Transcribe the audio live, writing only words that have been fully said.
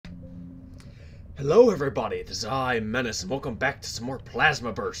Hello everybody, this is I, Menace, and welcome back to some more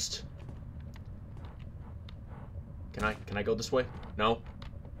Plasma Burst. Can I go this way? No?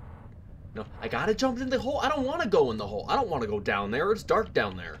 No, I gotta jump in the hole? I don't want to go in the hole. I don't want to go down there. It's dark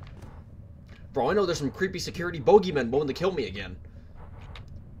down there. For all I know, there's some creepy security bogeymen wanting to kill me again.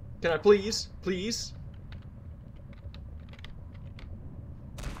 Can I please? Please?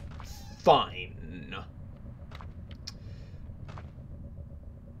 Fine.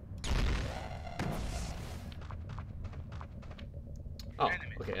 Oh,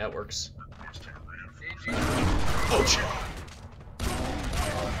 okay, that works. Oh, shit.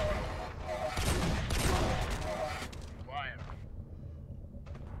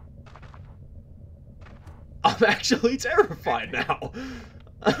 I'm actually terrified now.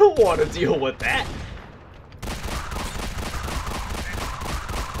 I don't want to deal with that.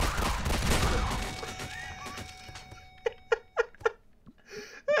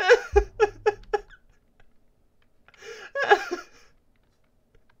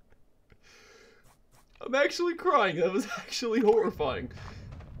 I'm actually crying. That was actually horrifying.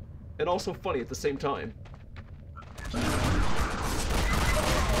 And also funny at the same time.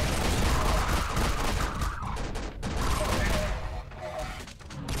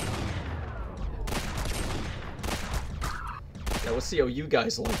 Yeah, let's see how you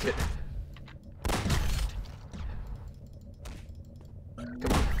guys like it.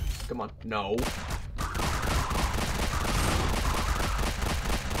 Come on. Come on. No.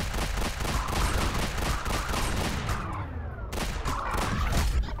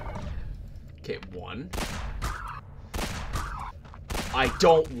 Okay, one. I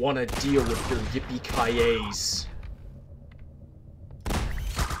don't want to deal with your yippee-ki-yays.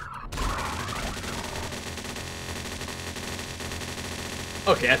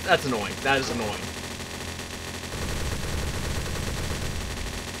 Okay, that's annoying. That is annoying.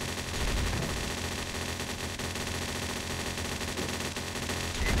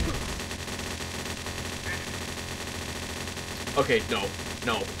 Okay, no.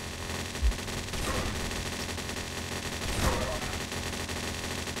 No.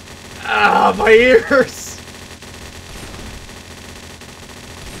 Ah, my ears!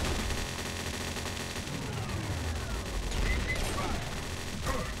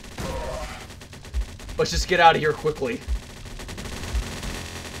 Let's just get out of here quickly.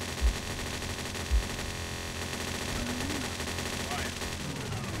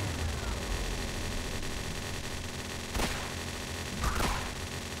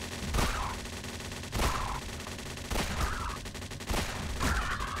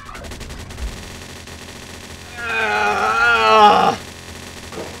 Ah!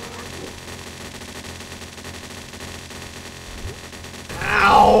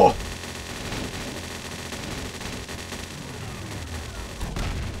 Ow!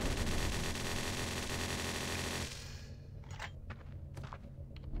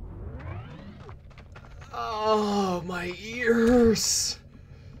 Oh, my ears.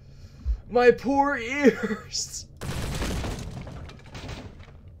 My poor ears.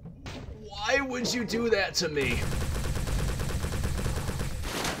 Why would you do that to me?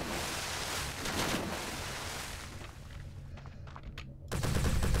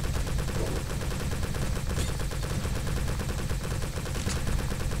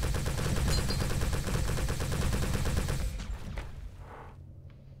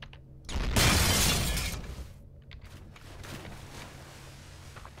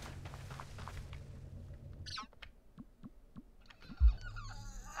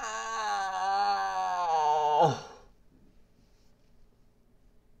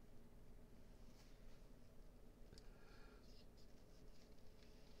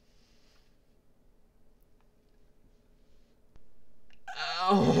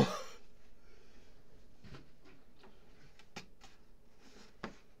 Ow.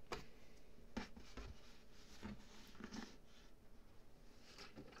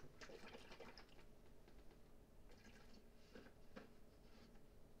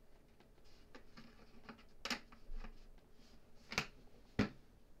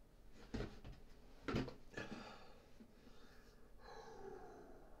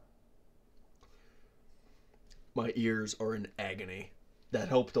 My ears are in agony. That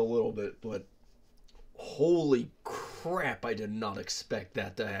helped a little bit, but holy crap, I did not expect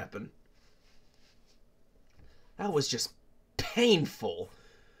that to happen. That was just painful.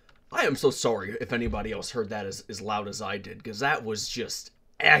 I am so sorry if anybody else heard that as loud as I did, because that was just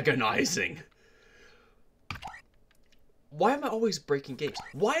agonizing. Why am I always breaking games?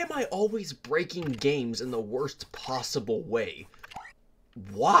 Why am I always breaking games in the worst possible way?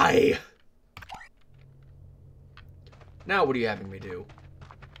 Why? Now what are you having me do?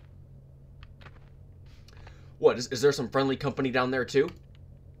 What, is there some friendly company down there too?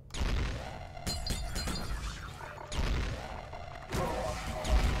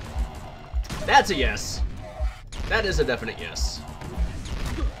 That's a yes. That is a definite yes.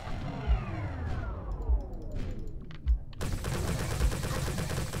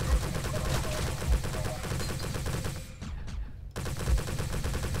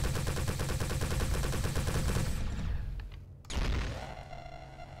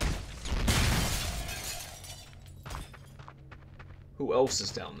 Who else is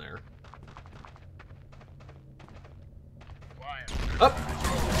down there? Up!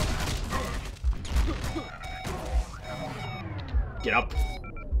 Get up!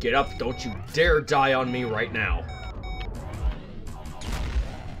 Get up! Don't you dare die on me right now!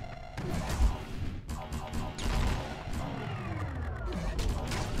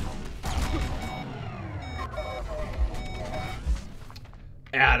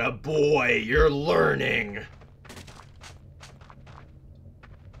 Attaboy! You're learning!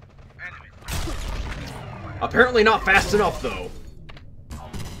 Apparently not fast enough, though.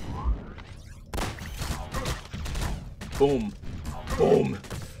 Boom. Boom.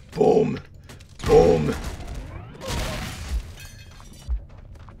 Boom. Boom.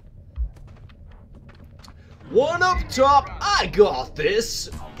 One up top. I got this.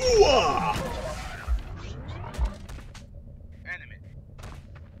 Ooh-ah.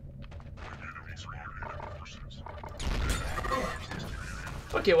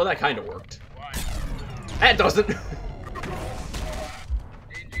 Okay, well that kind of worked. That doesn't.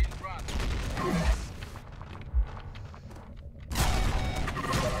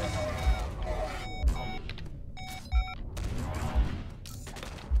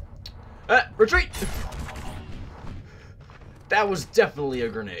 Retreat! That was definitely a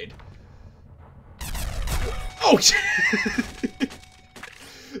grenade. Oh,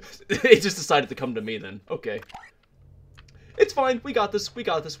 it just decided to come to me then. Okay. It's fine. We got this. We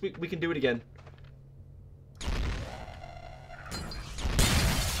got this. We can do it again.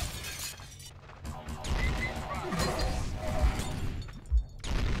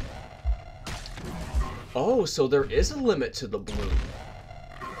 Oh, so there is a limit to the bloom.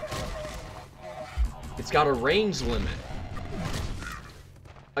 It's got a range limit.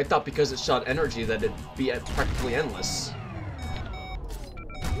 I thought because it shot energy that it'd be practically endless.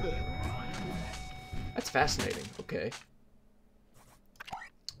 That's fascinating. Okay.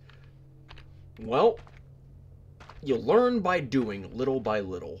 Well, you learn by doing, little by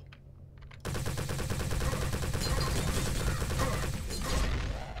little.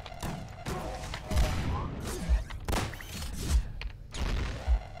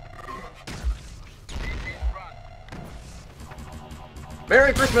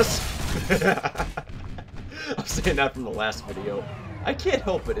 Merry Christmas! I'm saying that from the last video. I can't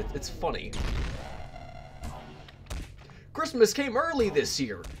help it. It's funny. Christmas came early this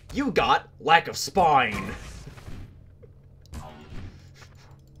year. You got lack of spine.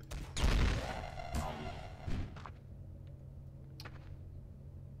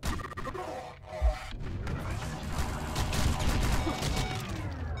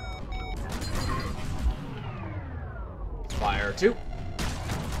 Fire 2.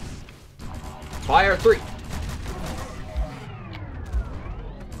 Fire 3.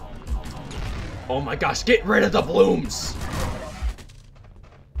 Oh my gosh, get rid of the blooms!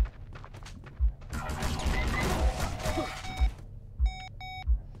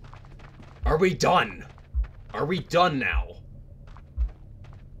 Are we done? Are we done now?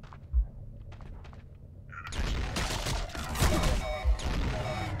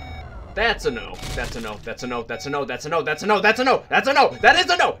 That's a no. That's a no. That's a no. That's a no. That's a no. That's a no. That's a no. That's a no. That is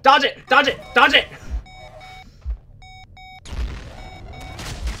a no. Dodge it. Dodge it. Dodge it.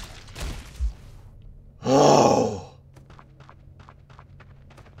 Oh.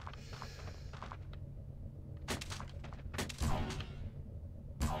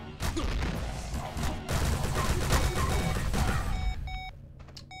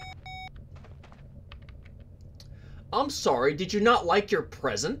 I'm sorry. Did you not like your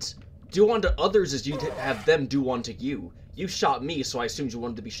present? Do unto others as you'd have them do unto you. You shot me, so I assumed you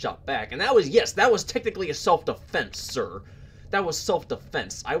wanted to be shot back. And that was, yes, that was technically a self-defense, sir. That was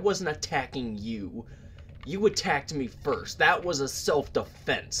self-defense. I wasn't attacking you. You attacked me first. That was a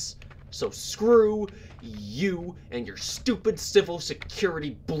self-defense. So screw you and your stupid civil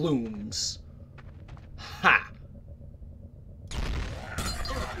security blooms. Ha!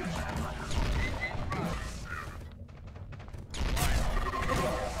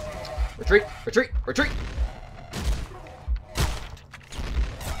 Retreat! Retreat! Retreat!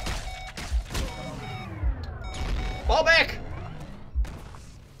 Fall back!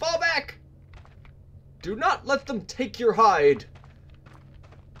 Fall back! Do not let them take your hide.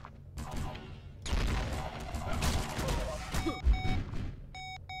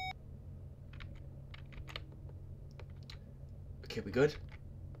 Okay, we good?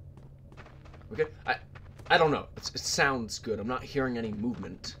 We good? I don't know. It sounds good. I'm not hearing any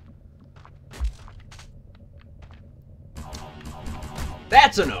movement.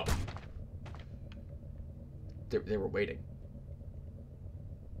 That's a no! They were waiting.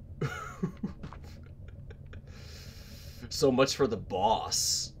 So much for the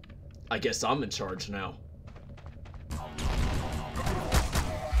boss. I guess I'm in charge now.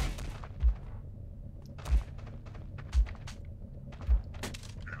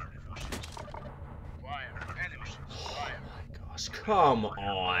 Come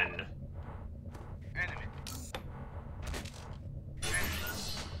on.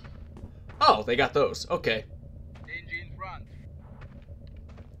 Oh, they got those. Okay. Danger in front.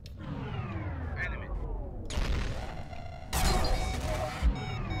 Enemy.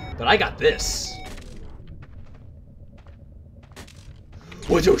 But I got this.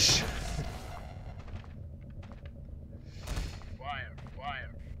 Whoosh. Fire,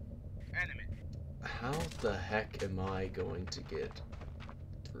 fire. Enemy. How the heck am I going to get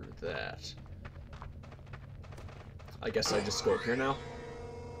through that? I guess I just go up here now.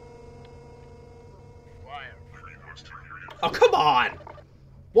 Fire. Oh, come on!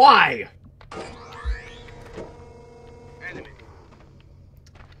 Why? Enemy.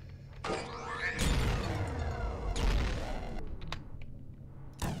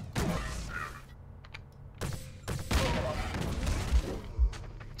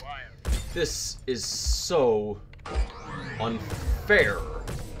 Fire. This is so unfair.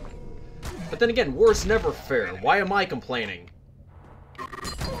 But then again, war's never fair. Why am I complaining?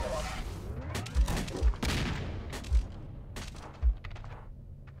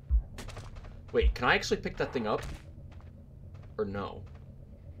 Wait, can I actually pick that thing up? Or no?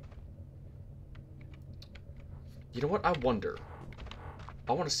 You know what? I wonder.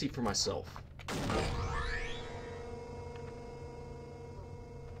 I want to see for myself.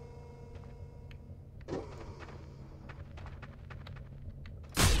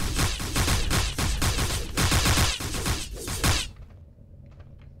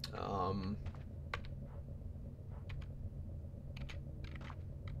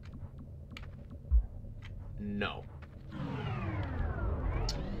 No.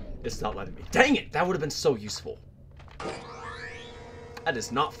 It's not letting me. Dang it! That would have been so useful. That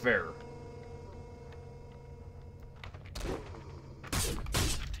is not fair.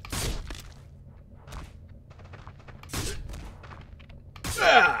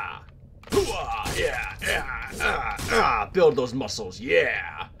 Ah! Hoo-ah! Yeah! Yeah! Ah! Build those muscles,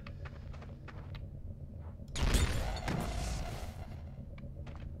 yeah!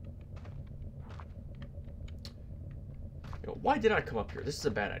 Why did I come up here? This is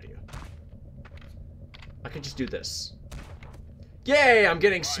a bad idea. I could just do this. Yay! I'm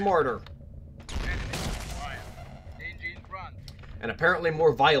getting smarter. And apparently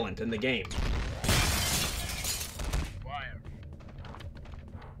more violent in the game.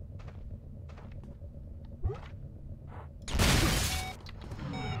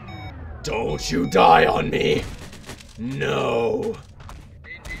 Don't you die on me! No!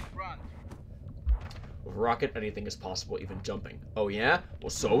 With a rocket, anything is possible, even jumping. Oh yeah?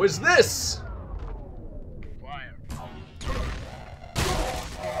 Well, so is this! Fire.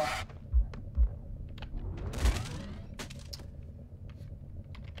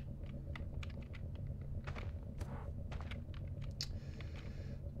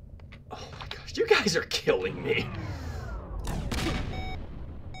 Oh my gosh, you guys are killing me.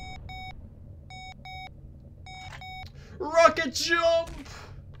 Rocket jump!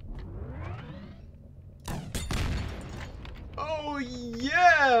 Oh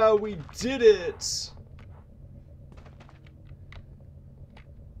yeah, we did it!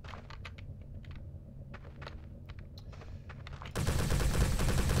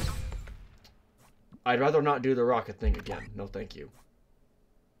 I'd rather not do the rocket thing again. No, thank you.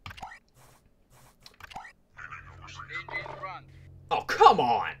 Danger in front. Oh, come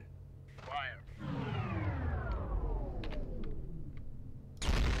on! Fire.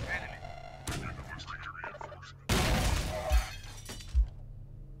 Enemy.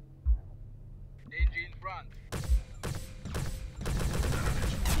 Danger in front.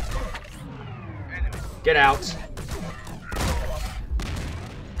 Enemy. Get out. Danger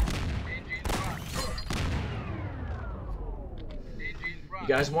in front. Danger in front. You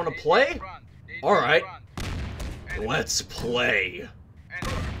guys want to Danger play? in front. Danger All in right. front. Enemy. Let's play.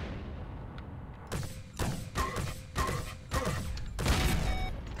 Enemy.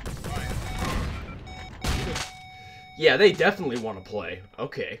 Yeah, they definitely want to play.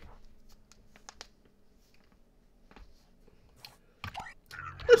 Okay.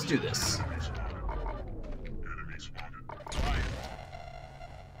 Let's do this.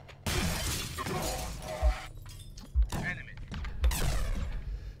 Enemy.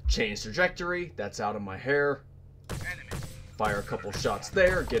 Change trajectory. That's out of my hair. Enemy. Fire a couple shots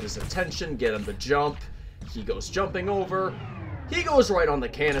there. Get his attention. Get him to jump. He goes jumping over. He goes right on the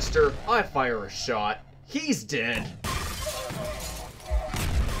canister. I fire a shot. He's dead.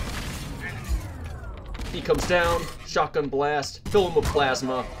 He comes down. Shotgun blast. Fill him with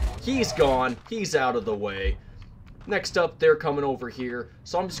plasma. He's gone. He's out of the way. Next up, they're coming over here.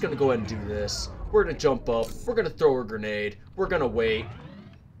 So I'm just going to go ahead and do this. We're going to jump up. We're going to throw a grenade. We're going to wait.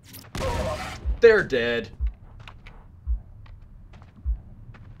 They're dead.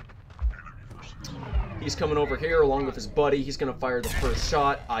 He's coming over here along with his buddy. He's going to fire the first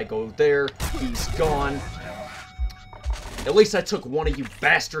shot. I go there. He's gone. At least I took one of you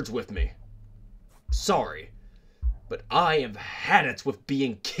bastards with me. Sorry. But I have had it with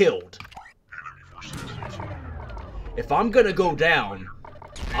being killed. If I'm going to go down,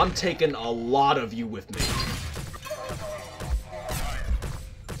 I'm taking a lot of you with me.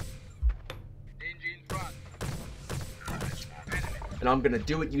 And I'm gonna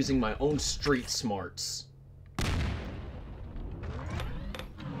do it using my own street smarts.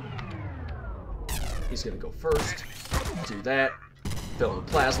 He's gonna go first. Do that. Fill in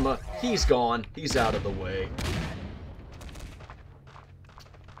plasma. He's gone. He's out of the way.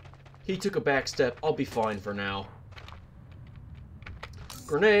 He took a back step. I'll be fine for now.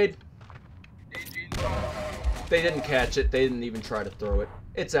 Grenade. They didn't catch it. They didn't even try to throw it.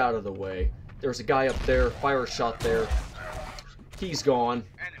 It's out of the way. There's a guy up there. Fire a shot there. He's gone.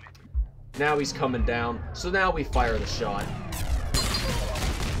 Now he's coming down. So now we fire the shot.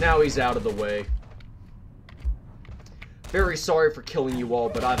 Now he's out of the way. Very sorry for killing you all,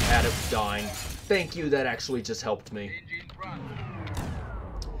 but I've had it dying. Thank you, that actually just helped me.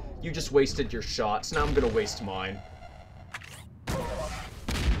 You just wasted your shots. Now I'm gonna waste mine.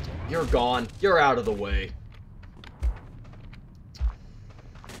 You're gone. You're out of the way.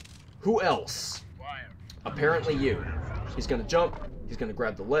 Who else? Apparently you. He's gonna jump. He's gonna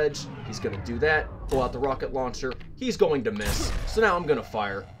grab the ledge. He's gonna do that. Pull out the rocket launcher. He's going to miss. So now I'm gonna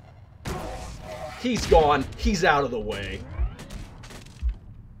fire. He's gone. He's out of the way.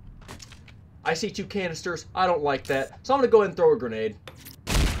 I see 2 canisters. I don't like that. So I'm gonna go ahead and throw a grenade.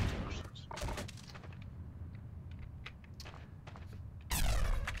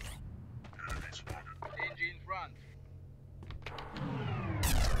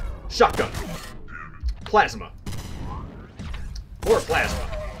 Shotgun. Plasma. More plasma.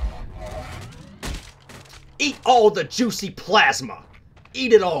 Eat all the juicy plasma.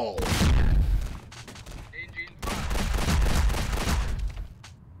 Eat it all.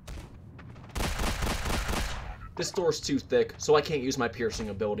 This door's too thick, so I can't use my piercing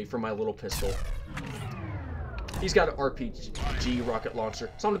ability for my little pistol. He's got an RPG rocket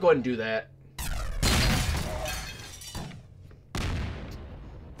launcher, so I'm gonna go ahead and do that.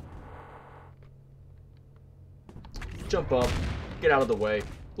 Jump up, get out of the way,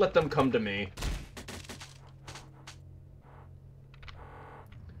 let them come to me.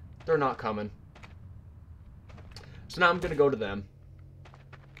 They're not coming. So now I'm gonna go to them.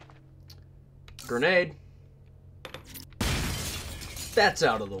 Grenade. That's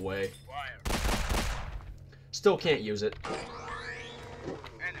out of the way. Still can't use it.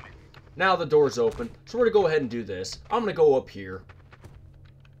 Now the door's open, so we're gonna go ahead and do this. I'm gonna go up here.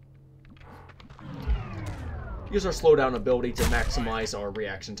 Use our slowdown ability to maximize our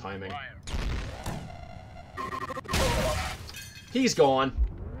reaction timing. He's gone.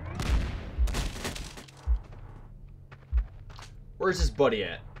 Where's his buddy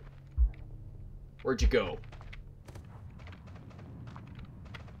at? Where'd you go?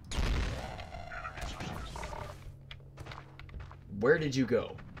 Where did you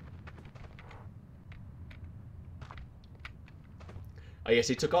go? I guess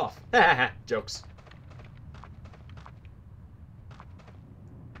he took off. Haha, jokes.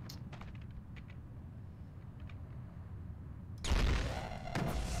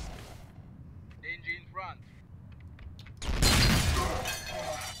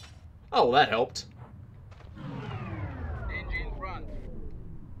 Oh, well, that helped. Engine front.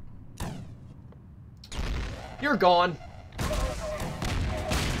 You're gone.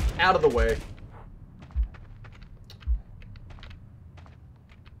 Out of the way.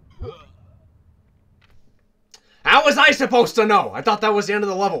 How was I supposed to know? I thought that was the end of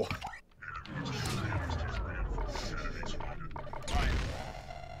the level.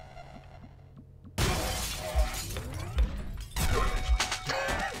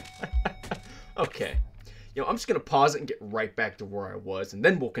 Okay. You know, I'm just going to pause it and get right back to where I was, and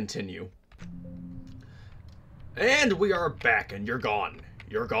then we'll continue. And we are back, and you're gone.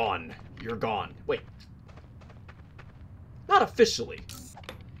 You're gone. You're gone. Wait. Not officially.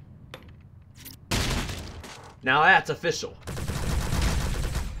 Now that's official.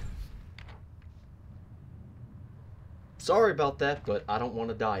 Sorry about that, but I don't want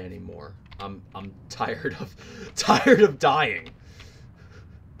to die anymore. I'm tired of dying.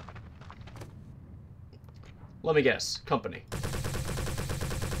 Let me guess. Company.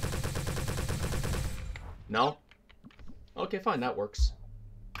 No? Okay, fine, that works.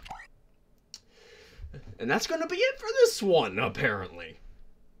 And that's going to be it for this one, apparently.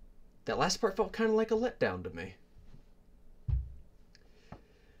 That last part felt kind of like a letdown to me.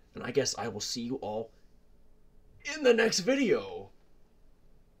 And I guess I will see you all in the next video.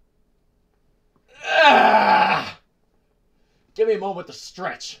 Ah! Give me a moment to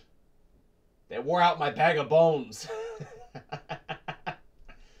stretch. They wore out my bag of bones.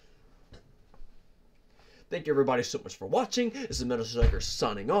 Thank you everybody so much for watching. This is Metal Striker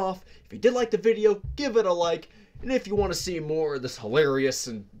signing off. If you did like the video, give it a like. And if you want to see more of this hilarious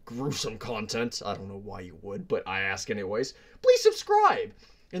and gruesome content, I don't know why you would, but I ask anyways, please subscribe.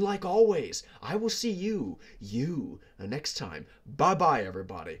 And like always, I will see you next time. Bye-bye,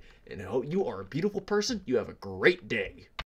 everybody. And I hope you are a beautiful person. You have a great day.